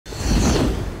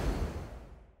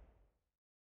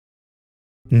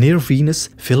Near Venus,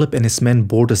 Philip and his men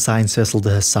board the science vessel the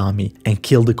Hasami and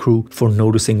kill the crew for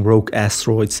noticing rogue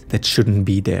asteroids that shouldn't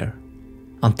be there.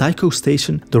 On Tycho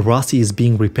Station, the Rossi is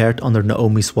being repaired under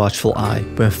Naomi's watchful eye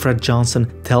when Fred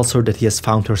Johnson tells her that he has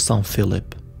found her son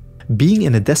Philip. Being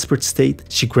in a desperate state,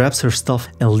 she grabs her stuff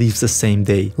and leaves the same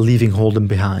day, leaving Holden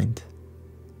behind.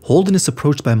 Holden is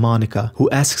approached by Monica, who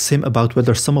asks him about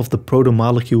whether some of the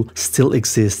proto-molecule still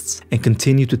exists and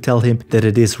continues to tell him that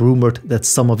it is rumored that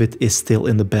some of it is still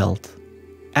in the belt.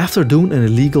 After doing an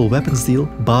illegal weapons deal,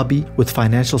 Bobby, with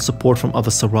financial support from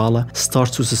Avasarala,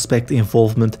 starts to suspect the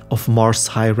involvement of Mars'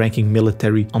 high-ranking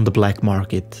military on the black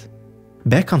market.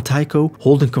 Back on Tycho,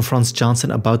 Holden confronts Johnson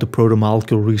about the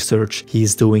proto-molecule research he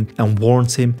is doing and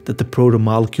warns him that the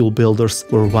proto-molecule builders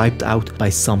were wiped out by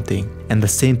something, and the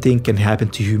same thing can happen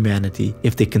to humanity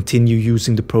if they continue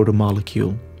using the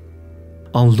proto-molecule.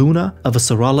 On Luna,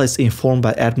 Avasarala is informed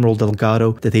by Admiral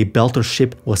Delgado that a Belter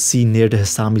ship was seen near the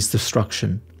Hasami's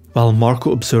destruction, while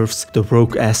Marco observes the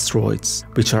rogue asteroids,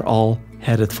 which are all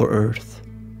headed for Earth.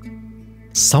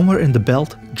 Somewhere in the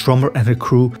belt, Drummer and her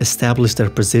crew establish their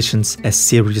positions as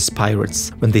serious pirates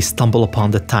when they stumble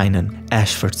upon the Tynan,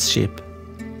 Ashford's ship.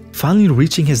 Finally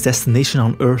reaching his destination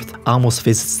on Earth, Amos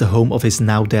visits the home of his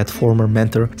now dead former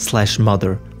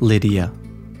mentor/mother, Lydia.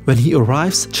 When he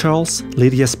arrives, Charles,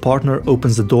 Lydia's partner,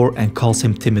 opens the door and calls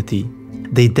him Timothy.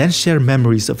 They then share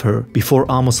memories of her before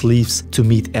Amos leaves to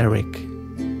meet Eric.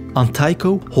 On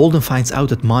Tycho, Holden finds out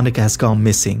that Monica has gone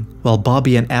missing, while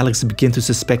Bobby and Alex begin to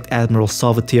suspect Admiral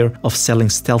Salvatierre of selling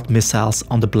stealth missiles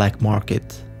on the black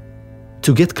market.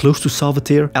 To get close to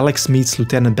Salvatierre, Alex meets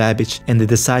Lieutenant Babbage and they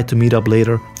decide to meet up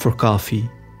later for coffee.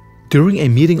 During a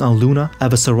meeting on Luna,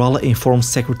 Avasarala informs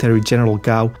Secretary General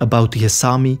Gao about the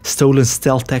Hasami, stolen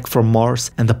stealth tech from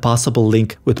Mars and the possible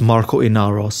link with Marco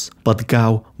Inaros, but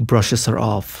Gao brushes her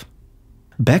off.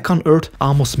 Back on Earth,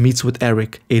 Amos meets with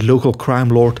Eric, a local crime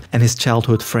lord and his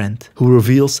childhood friend, who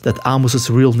reveals that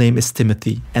Amos's real name is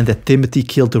Timothy and that Timothy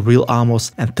killed the real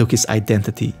Amos and took his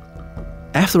identity.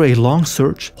 After a long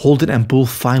search, Holden and Bull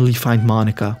finally find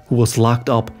Monica, who was locked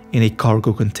up in a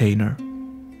cargo container.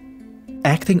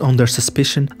 Acting on their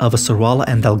suspicion, Avasarala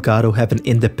and Delgado have an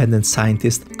independent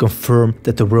scientist confirm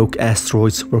that the rogue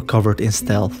asteroids were covered in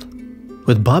stealth.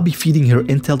 With Bobby feeding her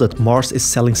intel that Mars is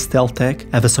selling stealth tech,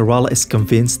 Avasarala is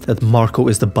convinced that Marco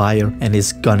is the buyer and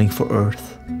is gunning for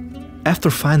Earth. After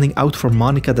finding out from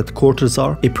Monica that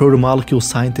Cortazar, a proto-molecule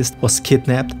scientist, was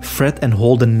kidnapped, Fred and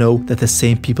Holden know that the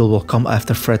same people will come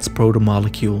after Fred's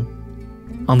proto-molecule.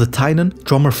 On the Tynan,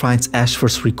 Drummer finds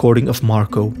Ashford's recording of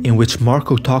Marco, in which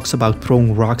Marco talks about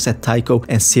throwing rocks at Tycho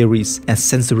and Ceres and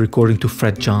sends the recording to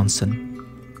Fred Johnson.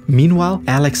 Meanwhile,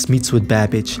 Alex meets with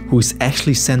Babbage, who is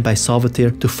actually sent by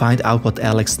Salvatierre to find out what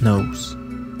Alex knows.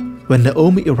 When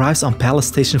Naomi arrives on Palace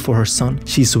Station for her son,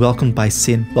 she is welcomed by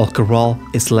Sin, while Caral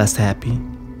is less happy.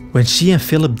 When she and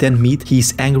Philip then meet, he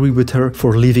is angry with her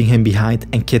for leaving him behind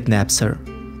and kidnaps her.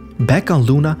 Back on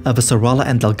Luna, Avasarala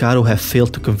and Delgado have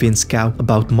failed to convince Gao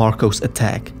about Marco's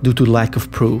attack due to lack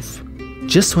of proof.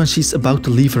 Just when she's about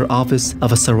to leave her office,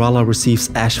 Avasarala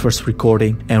receives Ashford's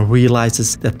recording and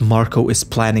realizes that Marco is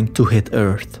planning to hit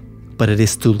Earth. But it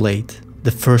is too late.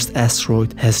 The first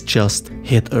asteroid has just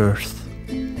hit Earth.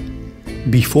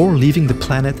 Before leaving the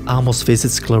planet, Amos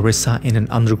visits Clarissa in an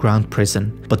underground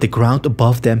prison, but the ground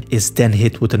above them is then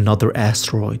hit with another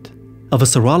asteroid.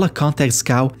 Avasarala contacts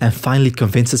Gao and finally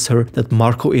convinces her that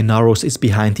Marco Inaros is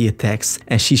behind the attacks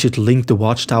and she should link the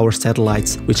Watchtower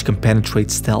satellites, which can penetrate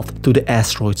stealth, to the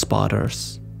asteroid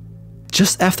spotters.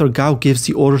 Just after Gao gives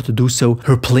the order to do so,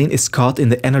 her plane is caught in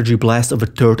the energy blast of a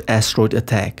third asteroid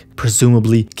attack,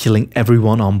 presumably killing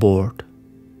everyone on board.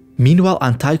 Meanwhile,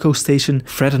 on Tycho Station,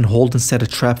 Fred and Holden set a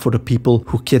trap for the people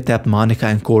who kidnapped Monica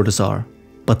and Cortazar.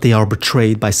 But they are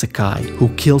betrayed by Sakai, who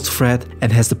kills Fred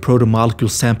and has the proto-molecule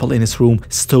sample in his room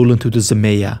stolen to the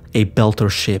Zemeia, a Belter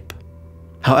ship.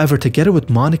 However, together with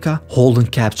Monica, Holden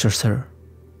captures her.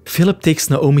 Philip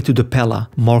takes Naomi to the Pella,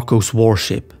 Marco's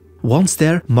warship. Once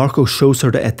there, Marco shows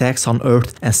her the attacks on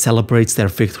Earth and celebrates their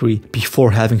victory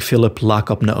before having Philip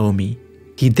lock up Naomi.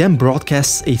 He then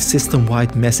broadcasts a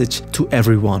system-wide message to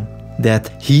everyone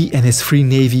that he and his Free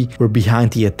Navy were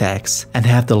behind the attacks and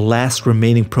have the last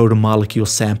remaining proto-molecule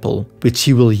sample, which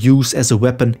he will use as a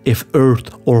weapon if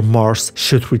Earth or Mars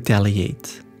should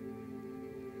retaliate.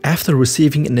 After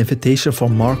receiving an invitation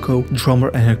from Marco, Drummer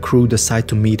and her crew decide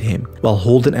to meet him, while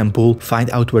Holden and Bull find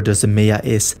out where the Zemeia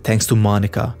is thanks to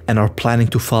Monica and are planning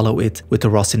to follow it with the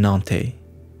Rocinante.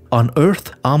 On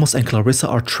Earth, Amos and Clarissa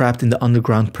are trapped in the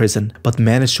underground prison, but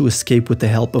manage to escape with the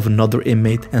help of another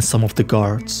inmate and some of the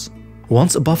guards.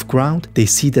 Once above ground, they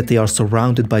see that they are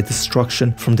surrounded by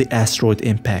destruction from the asteroid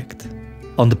impact.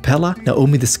 On the Pella,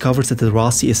 Naomi discovers that the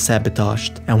Rossi is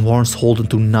sabotaged and warns Holden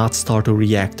to not start a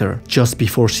reactor just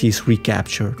before she is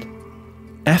recaptured.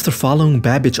 After following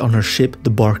Babbage on her ship,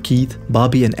 the Barkeith,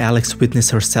 Bobby and Alex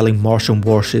witness her selling Martian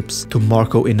warships to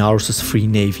Marco Inaros' Free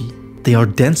Navy. They are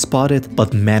then spotted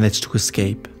but manage to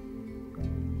escape.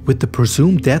 With the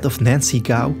presumed death of Nancy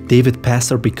Gao, David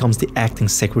Pastor becomes the acting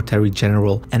Secretary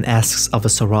General and asks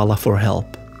Avasarala for help.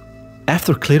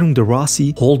 After clearing the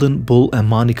Rossi, Holden, Bull and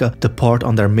Monica depart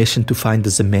on their mission to find the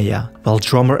Zemea, while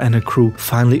Drummer and her crew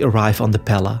finally arrive on the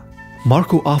Pella.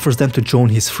 Marco offers them to join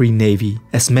his Free Navy,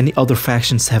 as many other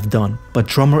factions have done, but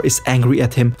Drummer is angry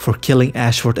at him for killing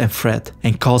Ashford and Fred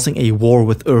and causing a war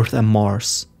with Earth and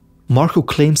Mars. Marco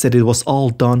claims that it was all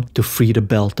done to free the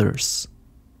Belters.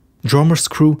 Drummer's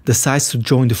crew decides to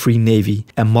join the Free Navy,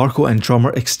 and Marco and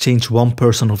Drummer exchange one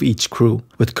person of each crew,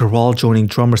 with Caral joining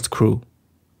Drummer's crew.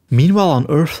 Meanwhile on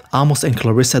Earth, Amos and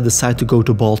Clarissa decide to go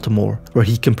to Baltimore, where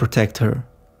he can protect her.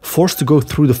 Forced to go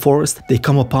through the forest, they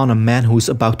come upon a man who is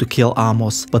about to kill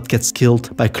Amos, but gets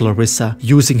killed by Clarissa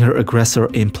using her aggressor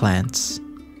implants.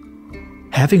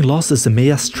 Having lost the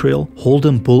Zemea's trail,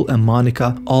 Holden, Bull and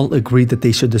Monica all agree that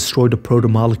they should destroy the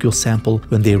protomolecule sample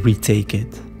when they retake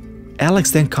it.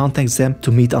 Alex then contacts them to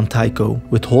meet on Tycho,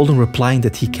 with Holden replying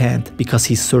that he can't because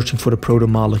he's searching for the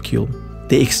protomolecule.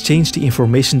 They exchange the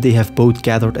information they have both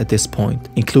gathered at this point,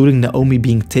 including Naomi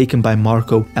being taken by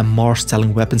Marco and Mars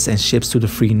selling weapons and ships to the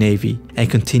Free Navy, and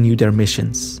continue their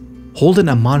missions. Holden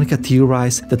and Monica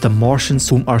theorize that the Martians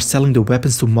whom are selling the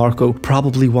weapons to Marco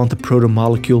probably want the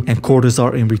protomolecule and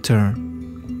Cortazar in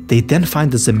return. They then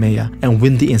find the Zemea and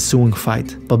win the ensuing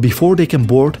fight, but before they can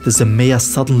board, the Zemea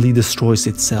suddenly destroys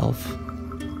itself.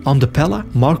 On the Pella,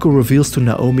 Marco reveals to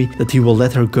Naomi that he will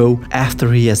let her go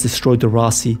after he has destroyed the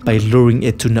Rossi by luring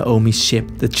it to Naomi's ship,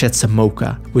 the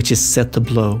Chetzemoka, which is set to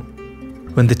blow.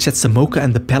 When the Chetzemoka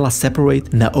and the Pella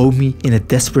separate, Naomi, in a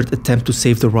desperate attempt to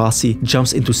save the Rossi,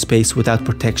 jumps into space without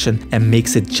protection and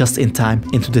makes it just in time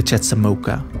into the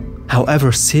Chetzemoka.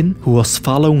 However, Sin, who was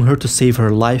following her to save her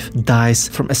life, dies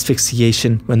from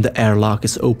asphyxiation when the airlock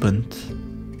is opened.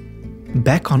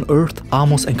 Back on Earth,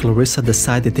 Amos and Clarissa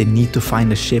decide that they need to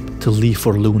find a ship to leave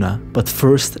for Luna, but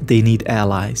first they need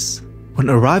allies. When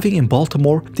arriving in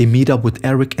Baltimore, they meet up with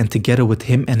Eric and together with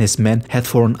him and his men head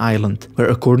for an island, where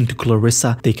according to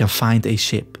Clarissa they can find a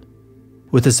ship.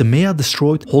 With the Zemea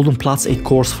destroyed, Holden plots a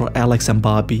course for Alex and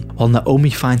Bobby, while Naomi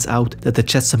finds out that the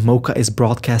Chetzemoka is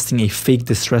broadcasting a fake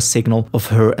distress signal of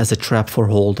her as a trap for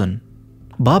Holden.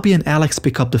 Bobby and Alex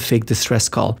pick up the fake distress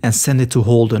call and send it to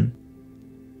Holden.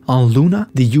 On Luna,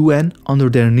 the UN, under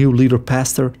their new leader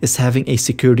Pastor, is having a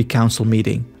Security Council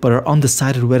meeting, but are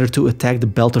undecided whether to attack the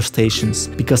Belter stations,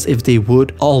 because if they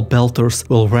would, all Belters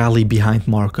will rally behind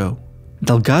Marco.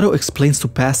 Delgado explains to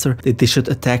Pastor that they should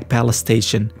attack Palace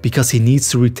Station, because he needs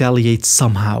to retaliate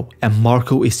somehow, and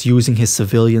Marco is using his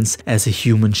civilians as a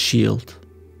human shield.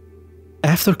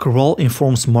 After Caral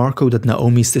informs Marco that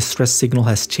Naomi's distress signal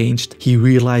has changed, he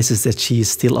realizes that she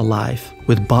is still alive,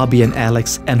 with Bobby and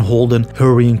Alex and Holden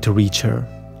hurrying to reach her.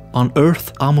 On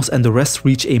Earth, Amos and the rest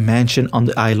reach a mansion on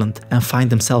the island and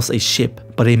find themselves a ship,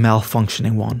 but a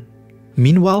malfunctioning one.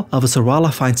 Meanwhile,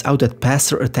 Avasarala finds out that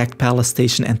Pastor attacked Palace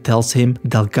Station and tells him,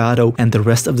 Delgado and the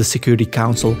rest of the Security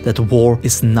Council that war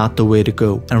is not the way to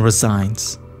go, and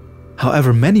resigns.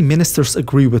 However, many ministers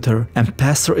agree with her, and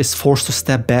Pastor is forced to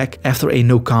step back after a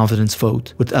no-confidence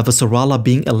vote, with Avasarala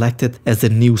being elected as the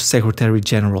new Secretary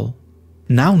General.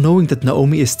 Now knowing that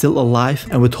Naomi is still alive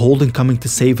and with Holden coming to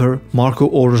save her, Marco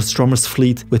orders Drummer's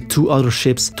fleet with 2 other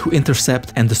ships to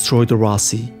intercept and destroy the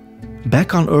Rossi.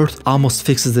 Back on Earth, Amos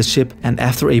fixes the ship, and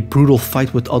after a brutal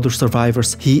fight with other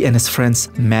survivors, he and his friends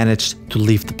managed to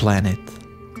leave the planet.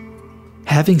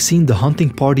 Having seen the hunting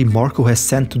party Marco has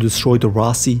sent to destroy the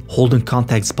Rossi, Holden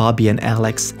contacts Bobby and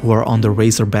Alex, who are on the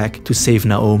Razorback, to save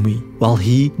Naomi, while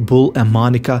he, Bull and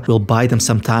Monica will buy them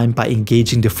some time by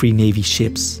engaging the Free Navy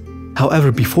ships.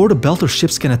 However, before the Belter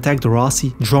ships can attack the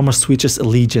Rossi, Drummer switches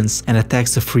allegiance and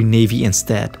attacks the Free Navy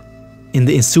instead. In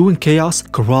the ensuing chaos,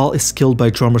 Caral is killed by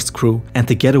Drummer's crew, and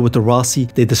together with the Rossi,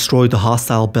 they destroy the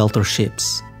hostile Belter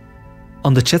ships.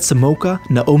 On the Chetzemoka,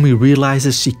 Naomi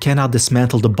realizes she cannot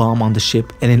dismantle the bomb on the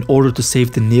ship, and in order to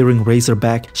save the nearing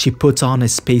Razorback, she puts on a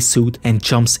spacesuit and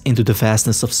jumps into the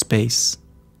vastness of space.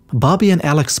 Bobby and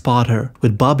Alex spot her,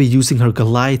 with Bobby using her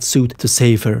Goliath suit to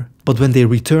save her, but when they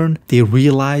return, they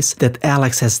realize that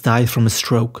Alex has died from a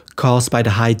stroke, caused by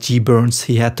the high G-burns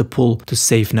he had to pull to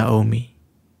save Naomi.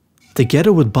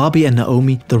 Together with Bobby and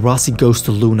Naomi, the Rossi goes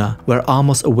to Luna, where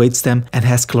Amos awaits them and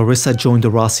has Clarissa join the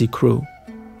Rossi crew.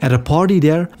 At a party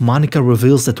there, Monica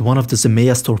reveals that one of the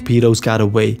Zemea's torpedoes got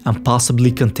away and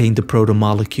possibly contained the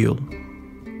protomolecule.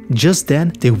 Just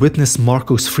then, they witness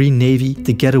Marco's Free Navy,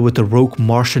 together with the rogue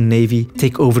Martian Navy,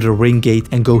 take over the ring gate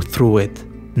and go through it.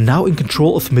 Now in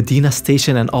control of Medina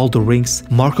Station and all the rings,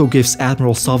 Marco gives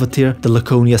Admiral Salvatierre the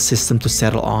Laconia system to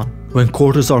settle on. When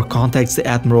Cortazar contacts the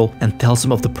Admiral and tells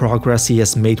him of the progress he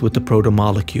has made with the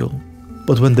proto-molecule.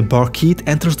 But when the Barkeet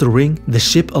enters the ring, the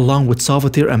ship along with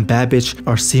Salvatierre and Babbage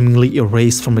are seemingly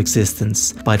erased from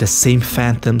existence by the same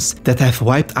phantoms that have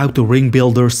wiped out the ring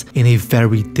builders in a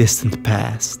very distant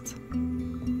past.